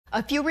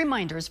A few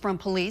reminders from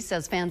police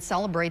as fans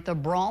celebrate the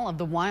Brawl of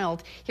the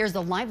Wild. Here's a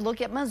live look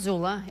at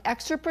Missoula.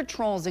 Extra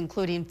patrols,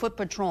 including foot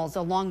patrols,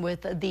 along with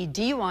the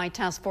DUI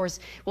task force,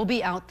 will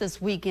be out this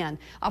weekend.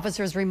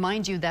 Officers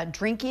remind you that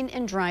drinking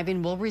and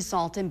driving will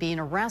result in being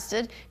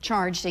arrested,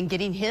 charged, and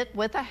getting hit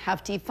with a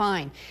hefty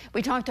fine.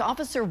 We talked to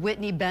Officer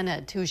Whitney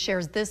Bennett, who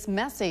shares this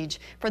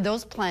message for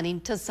those planning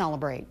to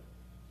celebrate.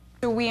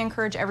 So we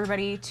encourage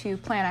everybody to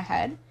plan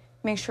ahead,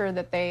 make sure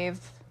that they've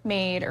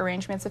made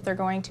arrangements if they're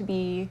going to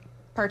be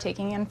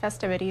partaking in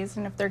festivities,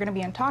 and if they're going to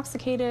be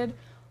intoxicated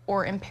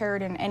or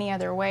impaired in any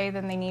other way,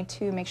 then they need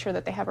to make sure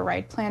that they have a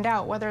ride planned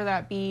out, whether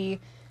that be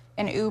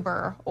an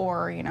Uber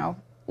or,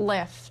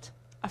 Lyft,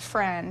 a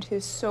friend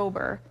who's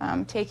sober,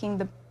 taking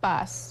the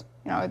bus.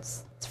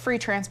 It's free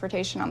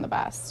transportation on the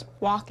bus,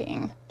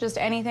 walking, just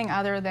anything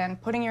other than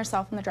putting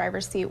yourself in the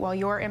driver's seat while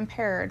you're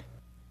impaired